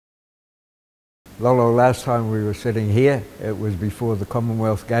Lolo, last time we were sitting here, it was before the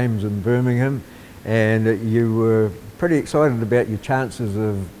Commonwealth Games in Birmingham, and you were pretty excited about your chances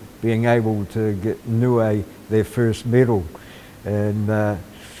of being able to get Niue their first medal. And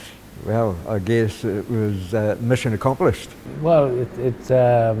well, I guess it was mission accomplished. Well,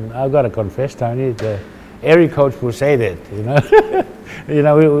 I've got to confess, Tony, every coach will say that, you know. You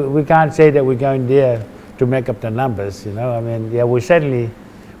know, we can't say that we're going there to make up the numbers, you know. I mean, yeah, we certainly,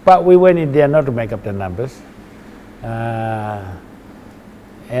 but we went in there not to make up the numbers. And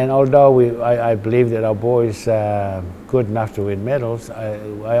although I believe that our boys are good enough to win medals,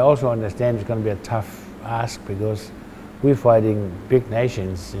 I also understand it's going to be a tough ask because we're fighting big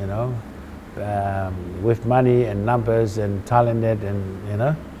nations, you know, with money and numbers and talented and, you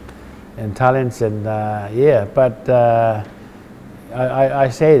know, and talents and yeah, but I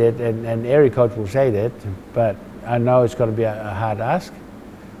say that and every coach will say that, but I know it's going to be a hard ask.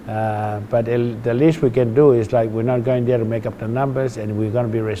 But the least we can do is like we're not going there to make up the numbers and we're going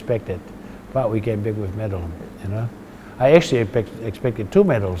to be respected, but we came big with medal, you know. I actually expected 2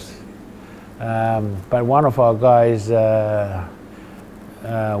 medals, but one of our guys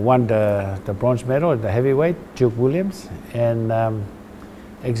won the bronze medal at the heavyweight, Duke Williams, and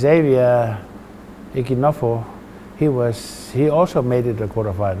Xavier Ikinofo, he also made it to the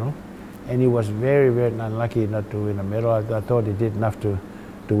quarterfinal, and he was very, very unlucky not to win a medal. I thought he did enough to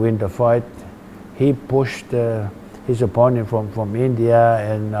win the fight. He pushed his opponent from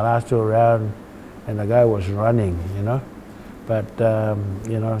India in the last 2 rounds, and the guy was running, you know. But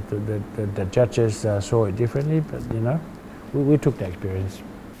you know, the judges saw it differently. But you know, we took the experience.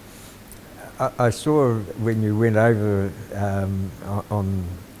 I saw when you went over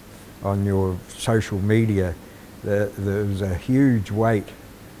on your social media that there was a huge wait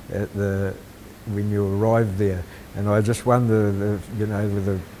at when you arrived there. And I just wonder if, you know,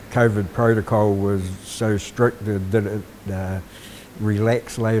 the COVID protocol was so strict, did it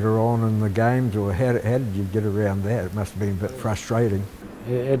relax later on in the games, or how did you get around that? It must have been a bit frustrating.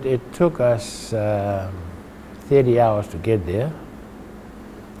 It took us 30 hours to get there.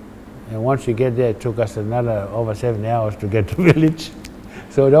 And once you get there, it took us another over 7 hours to get to the village.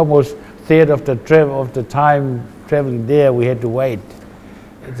 So it almost third of the time traveling there, we had to wait.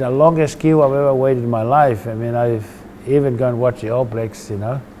 It's the longest queue I've ever waited in my life. I mean, I've even gone and watched the All Blacks, you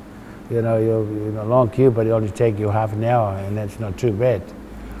know. You know, you're in a long queue, but it only takes you half an hour, and that's not too bad.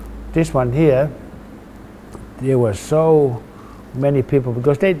 This one here, there were so many people,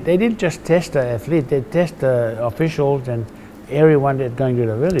 because they didn't just test the athlete, they test the officials and everyone that's going to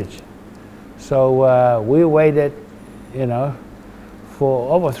the village. So we waited, you know, for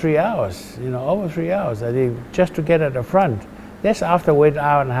over 3 hours, you know, over 3 hours, I think, just to get at the front. That's after wait an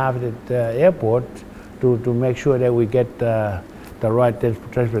hour and a half at the airport to make sure that we get the right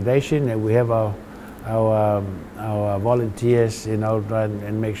transportation, and we have our volunteers, you know,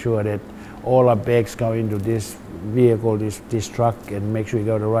 and make sure that all our bags go into this vehicle, this truck, and make sure we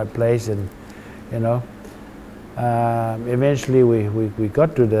go to the right place. And you know, eventually we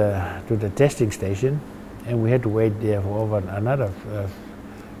got to the testing station, and we had to wait there for over another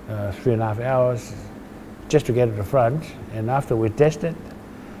 3.5 hours. Just to get to the front, and after we tested,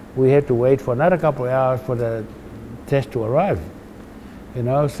 we had to wait for another couple of hours for the test to arrive. You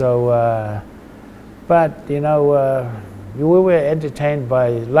know, so, but you know, we were entertained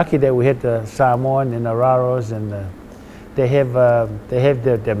by. Lucky that we had the Samoan and the Raros, and they have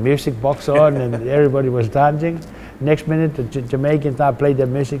the music box on, and everybody was dancing. Next minute, the Jamaicans now played their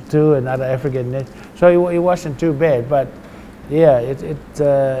music too, and other African. So it wasn't too bad, but yeah,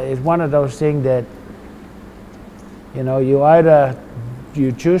 it's one of those things that, you know,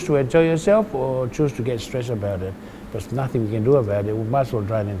 you choose to enjoy yourself or choose to get stressed about it. There's nothing we can do about it. We might as well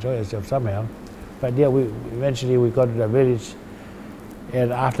try and enjoy ourselves somehow. But yeah, eventually we got to the village,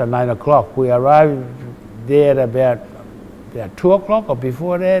 and after 9 o'clock, we arrived there at about 2 o'clock or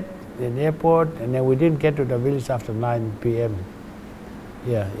before that in the airport, and then we didn't get to the village after 9 p.m.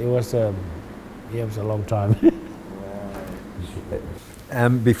 Yeah, it was a long time.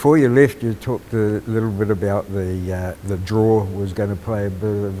 Before you left, you talked a little bit about the draw was going to play a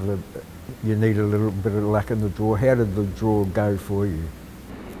bit of you need a little bit of luck in the draw. How did the draw go for you?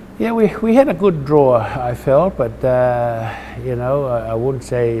 Yeah, we had a good draw, I felt, but you know, I wouldn't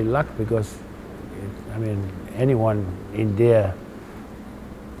say luck, because I mean, anyone in there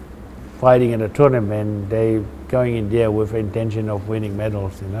fighting in a tournament, they going in there with intention of winning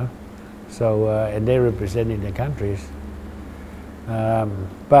medals, you know. So and they're representing their countries.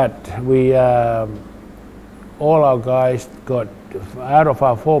 But we, all our guys got, out of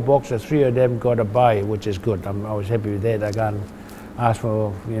our 4 boxers, 3 of them got a bye, which is good. I was happy with that. I can't ask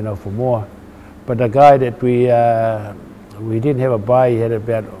for, you know, for more. But the guy that we didn't have a bye, he had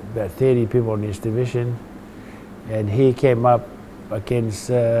about 30 people in his division, and he came up against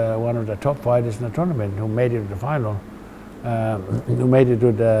one of the top fighters in the tournament who made it to the final, who made it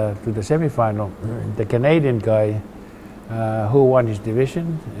to the semi-final. The Canadian guy who won his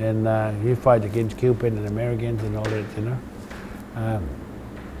division, and he fought against Cuban and Americans and all that, you know.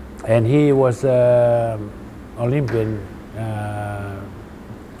 And he was Olympian,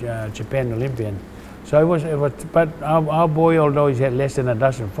 Japan Olympian. So it was, but our boy, although he had less than a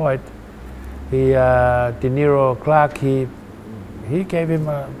dozen fights, De Niro Clark, he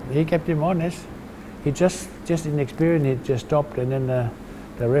kept him honest. He just inexperienced. He just stopped, and then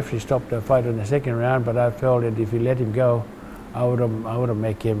the referee stopped the fight in the second round. But I felt that if he let him go, I would have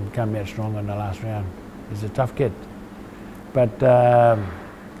made him come out strong in the last round. He's a tough kid, but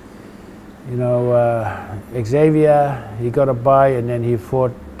you know, Xavier, he got a bye, and then he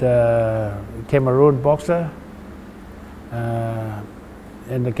fought Cameroon boxer,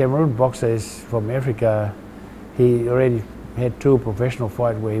 and the Cameroon boxer is from Africa. He already had 2 professional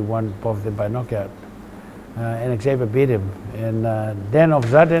fights where he won both of them by knockout, and Xavier beat him. And then all of a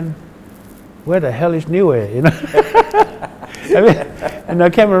sudden, where the hell is Niue? You know, I mean,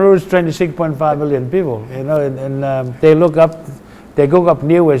 and Cameroon's 26.5 million people. You know, and they look up. They go up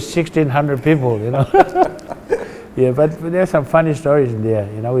Niue as 1,600 people. You know. Yeah, but there's some funny stories in there.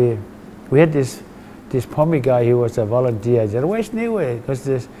 You know, we had this Pommy guy who was a volunteer. I said, "Where's Niue?" Because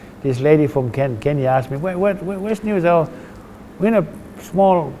this lady from Kenya asked me, "Where's Niue?" So we're in a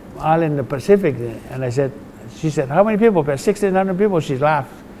small island in the Pacific, and she said, "How many people?" About 1,600 people. She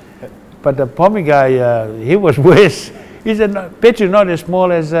laughed. But the Pommy guy, he was worse. He said, "No, bet you're not as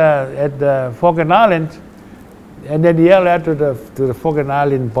small as at the Falkland Islands." And then he yelled out to the Falkland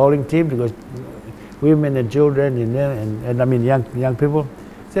Island bowling team, because women and children and I mean young people,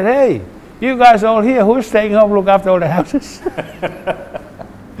 said, "Hey, you guys all here, who's staying home, look after all the houses?"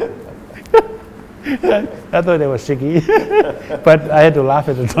 I thought they were sicky, but I had to laugh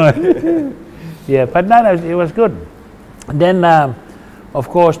at the time. Yeah, but no, it was good. Then, of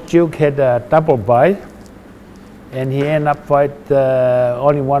course, Duke had a double bye, and he ended up fight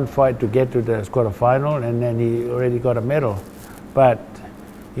only one fight to get to the quarterfinal, and then he already got a medal. But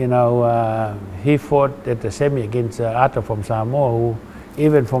you know, he fought at the semi against Arthur from Samoa, who,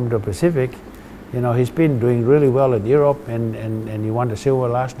 even from the Pacific, you know, he's been doing really well in Europe, and he won the silver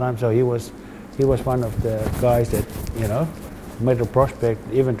last time. So he was one of the guys that, you know, made a prospect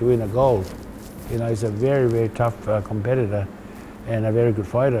even to win a gold. You know, he's a very, very tough competitor and a very good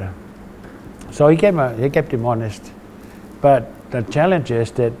fighter. So he kept him honest. But the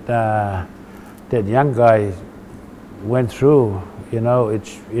challenges that that young guy went through, you know,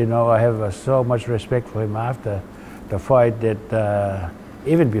 I have so much respect for him after the fight that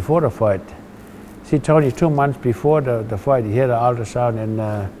even before the fight. See, Tony, 2 months before the fight, he had an ultrasound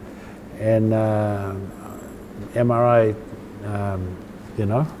and MRI, you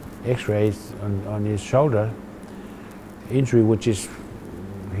know, X-rays on his shoulder injury, which is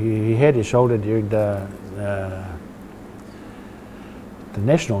he had his shoulder during the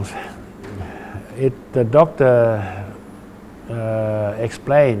nationals. The doctor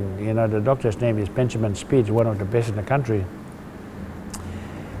explained, you know, the doctor's name is Benjamin Speed, one of the best in the country.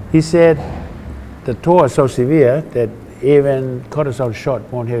 He said the toe is so severe that even cortisone shot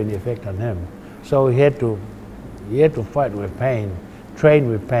won't have any effect on him. So he had to fight with pain, train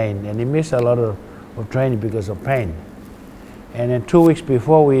with pain, and he missed a lot of training because of pain. And then 2 weeks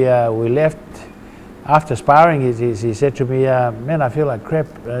before we left, after sparring, he said to me, "Man, I feel like crap."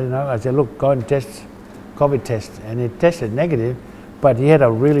 You know, I said, "Look, go and test, COVID test," and he tested negative, but he had a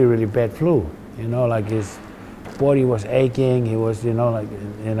really, really bad flu. You know, like his body was aching. He was, you know, like,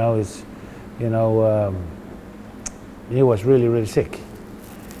 you know, he was really, really sick.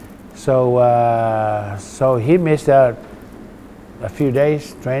 So so he missed out a few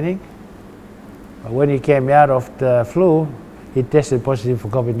days training. But when he came out of the flu, he tested positive for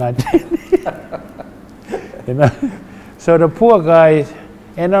COVID-19. You know, so the poor guy.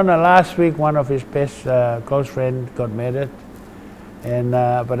 And on the last week, one of his best close friends got married. And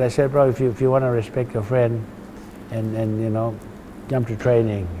but I said, "Bro, if you want to respect your friend, and you know, jump to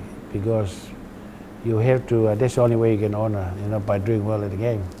training, because you have to. That's the only way you can honor, you know, by doing well at the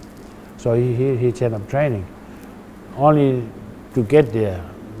game." So he set up training, only to get there.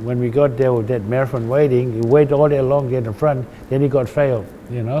 When we got there with that marathon waiting, he waited all day long to get in front. Then he got failed,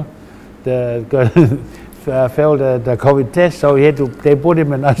 you know, failed the COVID test. So they put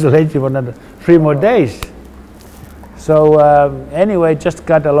him in isolation for another 3 more days. So anyway, just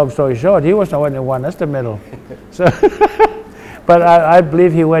cut a long story short, he was the one that won us the medal. So, But I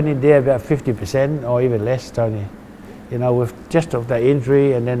believe he went in there about 50% or even less, Tony. You know, with just of the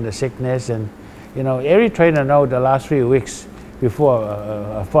injury and then the sickness, and you know, every trainer knows the last 3 weeks before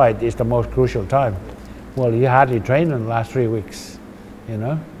a fight is the most crucial time. Well, he hardly trained in the last 3 weeks, you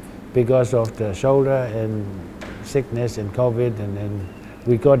know, because of the shoulder and sickness and COVID, and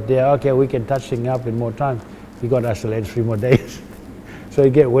we got there, okay, we can touch things up in more time. He got us to last 3 more days. So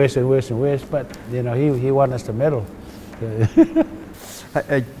it get worse and worse and worse, but you know, he won us the medal.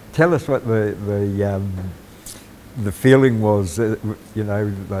 Tell us what the feeling was, you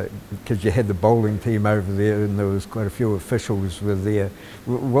know, because you had the bowling team over there and there was quite a few officials were there.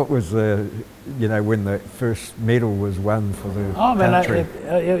 What was the, you know, when the first medal was won for the country?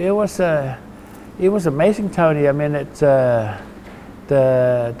 It was amazing, Tony. I mean, it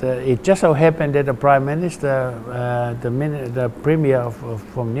just so happened that the Prime Minister, the Premier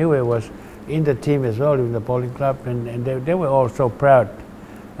from Niue was in the team as well, in the bowling club, and they were all so proud.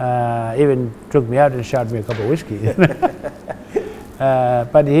 Even took me out and shot me a cup of whiskey.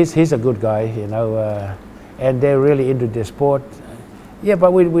 But he's a good guy, you know, and they're really into the sport. Yeah,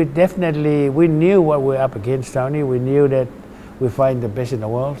 but we definitely, we knew what we're up against, Tony. We knew that we find the best in the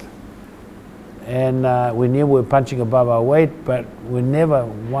world. And we knew we were punching above our weight, but we never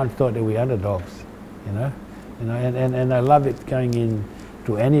once thought that we were underdogs, you know. And I love it going in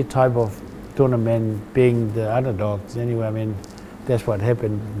to any type of tournament being the underdogs. Anyway, I mean, that's what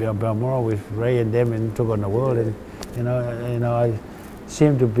happened in Balmoral with Ray and them, and took on the world. And you know, I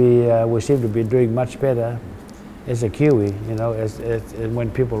seem to be, we seem to be doing much better as a Kiwi, you know, as when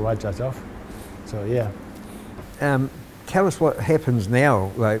people write us off. So yeah. Tell us what happens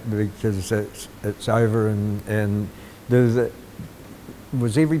now, like, because it's over, and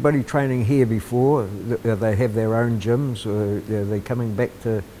was everybody training here before? They have their own gyms, or are they coming back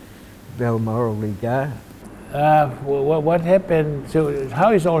to Balmoral Liga? What happened, so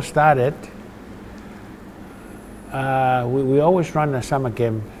how it all started, we always run a summer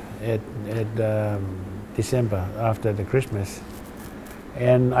camp at December after the Christmas.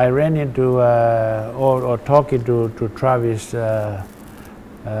 And I ran into, or talking to Travis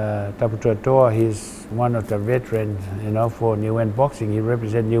Taputoa. He's one of the veterans, you know, for Niue boxing. He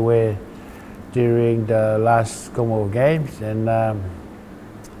represented Niue during the last Commonwealth Games, and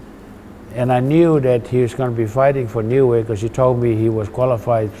I knew that he was going to be fighting for Niue because he told me he was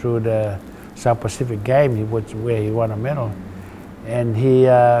qualified through the South Pacific Games, where he won a medal. And he,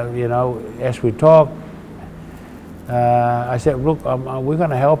 you know, as we talked, I said, look, we're going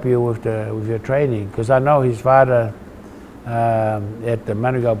to help you with your training, because I know his father at the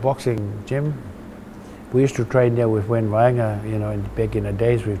Manugal boxing gym. We used to train there with Wen Wanger, you know, back in the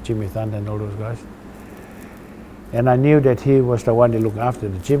days with Jimmy Thunder and all those guys. And I knew that he was the one to look after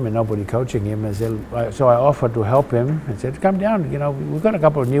the gym and nobody coaching him. And so I offered to help him and said, come down, you know, we've got a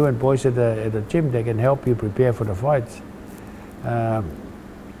couple of Niue boys at the gym. They can help you prepare for the fights.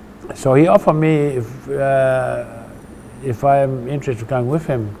 So he offered me if I'm interested in going with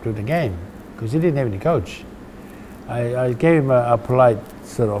him to the game, because he didn't have any coach. I gave him a polite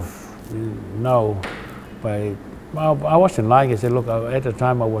sort of no, I wasn't lying. I said, look, at the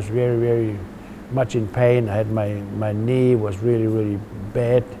time I was very, very much in pain. I had my knee was really, really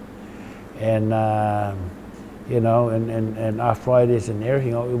bad, and you know, and arthritis and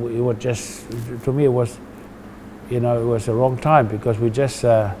everything. It was just, to me, it was, you know, it was the wrong time, because we just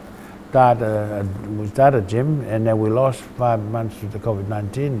started a gym, and then we lost 5 months to the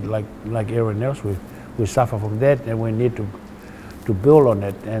COVID-19, like everyone else. We suffer from that, and we need to build on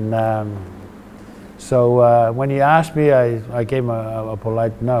it. And so when he asked me, I gave him a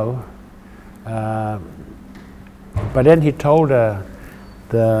polite no. But then he told the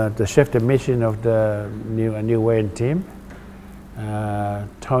chef de mission of the Niue team,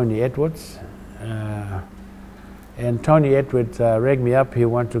 Tony Edwards, and Tony Edwards rang me up. He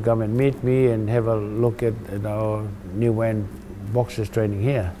wanted to come and meet me and have a look at our Niue boxers training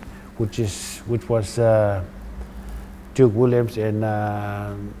here, which was Duke Williams and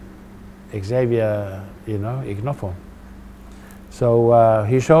Xavier, you know, Ignofo. So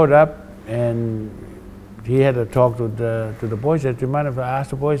he showed up, and he had a talk to the boys. Said, do you mind if I ask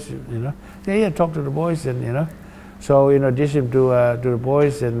the boys, you know? Yeah, talk to the boys, and you know. So in addition to the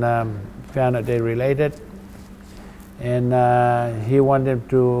boys, and found out they related, and he wanted them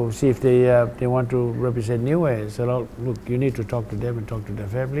to see if they want to represent Niue. So look, you need to talk to them and talk to their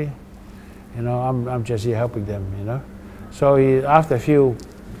family. You know, I'm just here helping them, you know. So after a few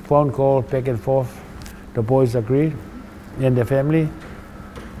phone calls back and forth, the boys agreed, and the family.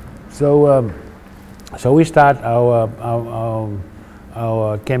 So so we start our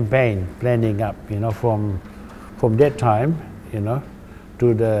campaign planning up, you know, from that time.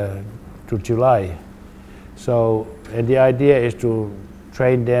 to July. So, and the idea is to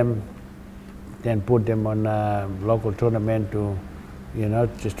train them, then put them on a local tournament to,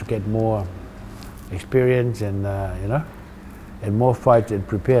 just to get more experience and, and more fights and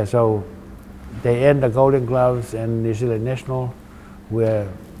prepare. So they earned the Golden Gloves and New Zealand National, where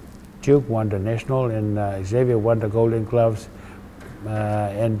Duke won the National and Xavier won the Golden Gloves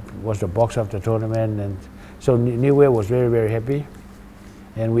and was the boxer of the tournament. And so Niue was very, very happy.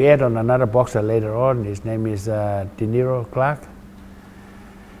 And we add on another boxer later on. His name is De Niro Clark.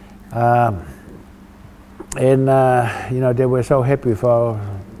 They were so happy for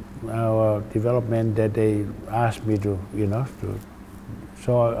our development that they asked me to,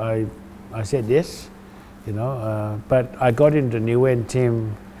 so I said yes, but I got in the Niue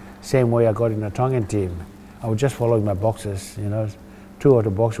team same way I got in the Tongan team. I was just following my boxers, Two of the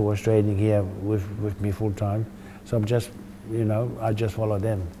boxers was training here with me full time, so I'm just, I just follow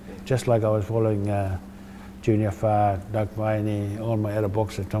them, just like I was following Junior Far, Doug Viney, all my other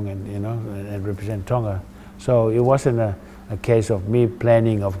boxers, Tongan, and represent Tonga. So it wasn't a case of me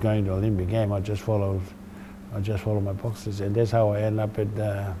planning of going to Olympic game. I just follow my boxers, and that's how I end up at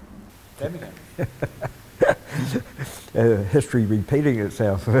Birmingham. History repeating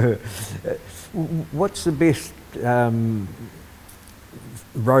itself. What's the best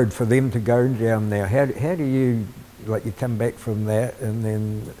road for them to go down now? How do you, you come back from that, and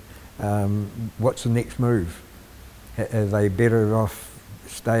then what's the next move? Are they better off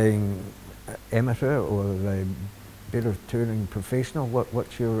staying amateur, or are they better turning professional?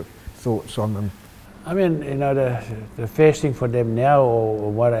 What's your thoughts on them? I mean, the first thing for them now,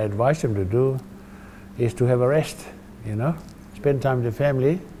 or what I advise them to do, is to have a rest, spend time with the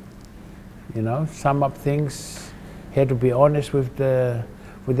family, sum up things, have to be honest with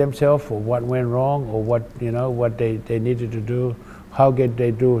themselves, or what went wrong, or what, what they needed to do, how can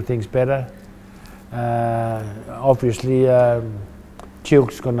they do things better. Obviously,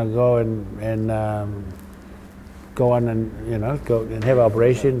 Duke's gonna go and go on and, go and have an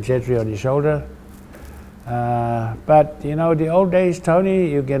operation, surgery on his shoulder. But the old days,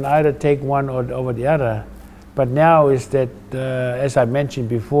 Tony, you can either take one or over the other. But now is that, as I mentioned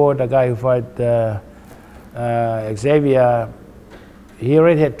before, the guy who fought Xavier, he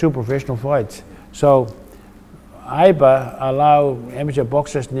already had 2 professional fights. So IBA allow amateur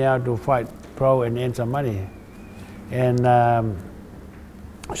boxers now to fight pro and earn some money. And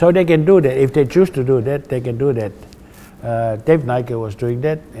so they can do that. If they choose to do that, they can do that. Dave Niue was doing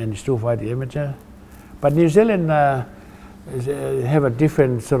that and still fight the amateur. But New Zealand have a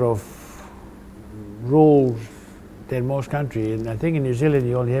different sort of rules than most countries. And I think in New Zealand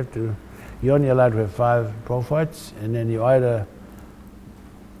you're only allowed to have 5 pro fights, and then you either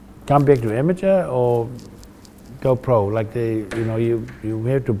come back to amateur or go pro. Like you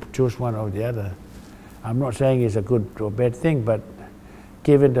have to choose one or the other. I'm not saying it's a good or bad thing, but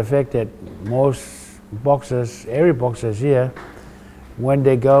given the fact that most boxers, every boxer here, when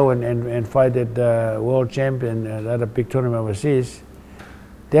they go and fight at the world champion and other big tournament overseas,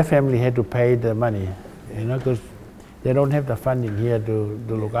 their family had to pay the money, because they don't have the funding here to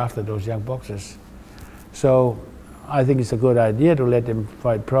look after those young boxers. So I think it's a good idea to let them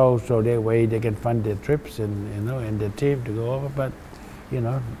fight pro, so that way they can fund their trips and and their team to go over. But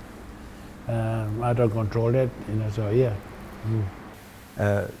I don't control that, so yeah.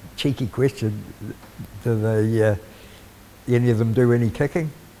 Cheeky question: do they, any of them do any kicking?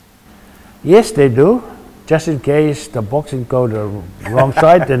 Yes, they do. Just in case the boxing go the wrong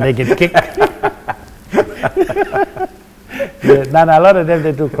side, then they get kicked. A lot of them,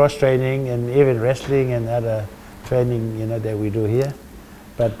 they do cross training and even wrestling and other training, that we do here.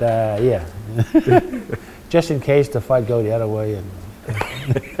 But yeah, just in case the fight go the other way. And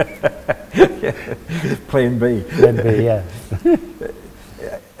Plan B. Plan B, yeah.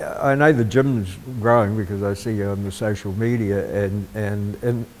 I know the gym's growing because I see you on the social media, and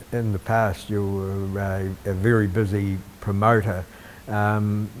in the past you were a very busy promoter.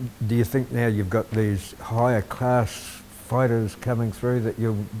 Do you think now you've got these higher class fighters coming through that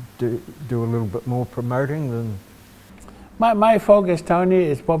you'll do a little bit more promoting than? My focus, Tony,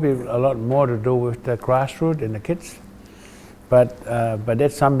 is probably a lot more to do with the grassroots and the kids. But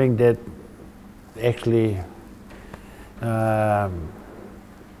that's something that actually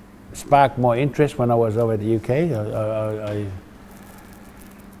sparked more interest when I was over at the UK.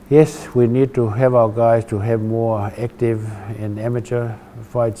 Yes, we need to have our guys to have more active in amateur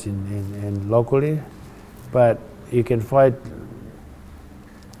fights in locally, but you can fight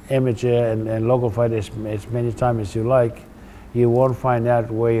amateur and local fight as many times as you like. You won't find out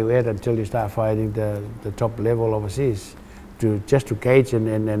where you're at until you start fighting the top level overseas. just to gauge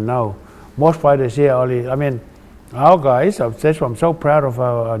and know. Most fighters here only, I mean, our guys, that's why I'm so proud of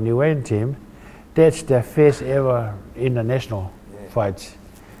our Niue team. That's their first ever international fights,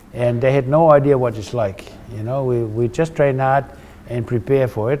 and they had no idea what it's like. You know, we just train hard and prepare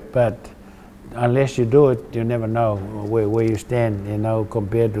for it, but unless you do it, you never know where you stand. You know,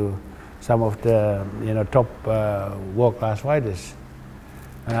 compared to some of the top world-class fighters.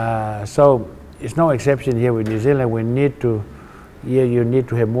 So it's no exception here with New Zealand. We need to, you need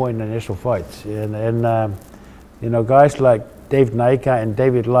to have more international fights, and guys like Dave Naika and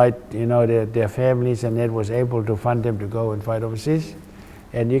David Light, their families, and that was able to fund them to go and fight overseas,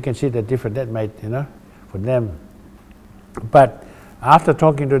 and you can see the difference that made, for them. But after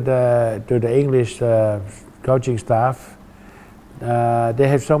talking to the English coaching staff, they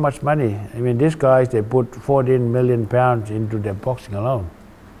have so much money. I mean, these guys, they put 14 million pounds into their boxing alone.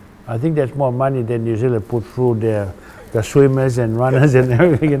 I think that's more money than New Zealand put through the swimmers and runners and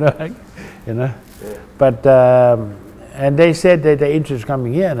everything, But and they said that the interest is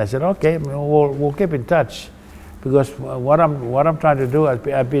coming here, and I said, okay, we'll keep in touch, because what I'm trying to do,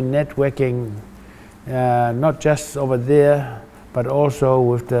 I've been networking, not just over there, but also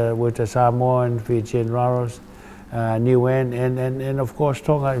with the Samoan, Fijian, Raros, Niue, and of course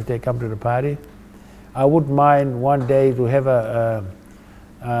Tonga if they come to the party. I wouldn't mind one day to have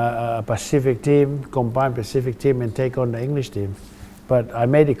a Pacific team, combined Pacific team, and take on the English team. But I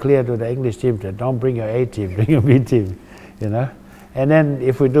made it clear to the English team that don't bring your A team, bring your B team, And then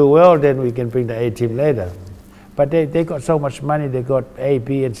if we do well, then we can bring the A team later. But they got so much money. They got A,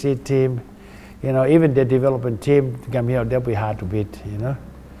 B, and C team. Even the development team to come here, they'll be hard to beat.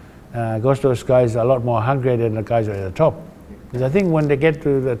 Because those guys are a lot more hungry than the guys at the top. Because I think when they get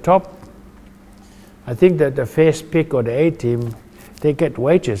to the top, I think that the first pick or the A team, they get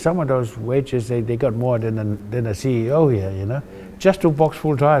wages. Some of those wages they got more than a CEO here, just to box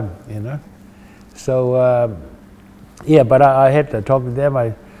full time, So yeah, but I had to talk to them.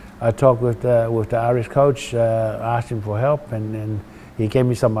 I talked with the Irish coach, asked him for help, and he gave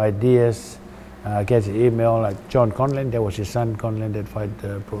me some ideas. I get an email like John Conlon, that was his son Conlon that fight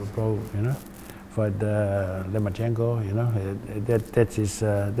fight Lemachenko, that's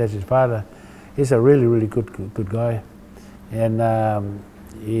his father. He's a really good guy, and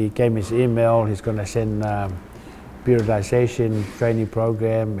he gave me his email. He's going to send periodization training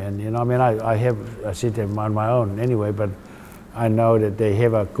program, and I mean I have a system on my own anyway, but I know that they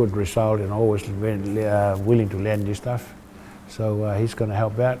have a good result and always willing to learn new stuff. So he's going to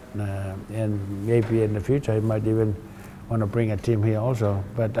help out, and maybe in the future he might even want to bring a team here also.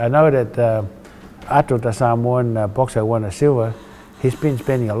 But I know that Ato, the Samoan boxer, won a silver. He's been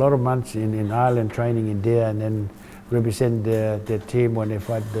spending a lot of months in Ireland training in there, and then represent the team when they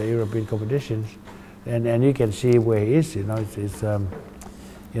fight the European competitions. And you can see where he is. He's in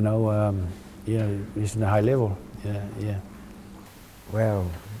a high level. Yeah. Wow.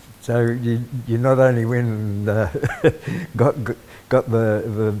 So you not only win got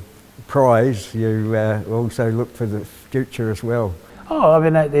the prize, you also look for the future as well. Oh, I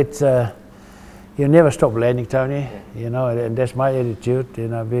mean it's you never stop learning, Tony. And that's my attitude.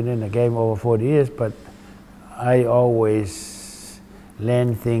 I've been in the game over 40 years, but I always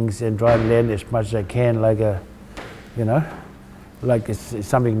learn things and try and learn as much as I can. Like like it's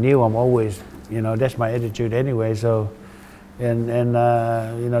something new. I'm always, that's my attitude anyway. So. And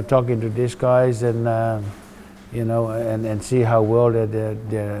talking to these guys and and see how well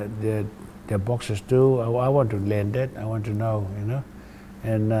their boxers do. I want to learn that. I want to know,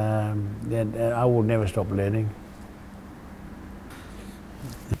 and I will never stop learning.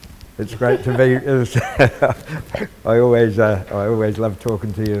 It's great to be. I always love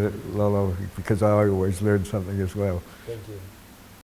talking to you, Lolo, because I always learn something as well. Thank you.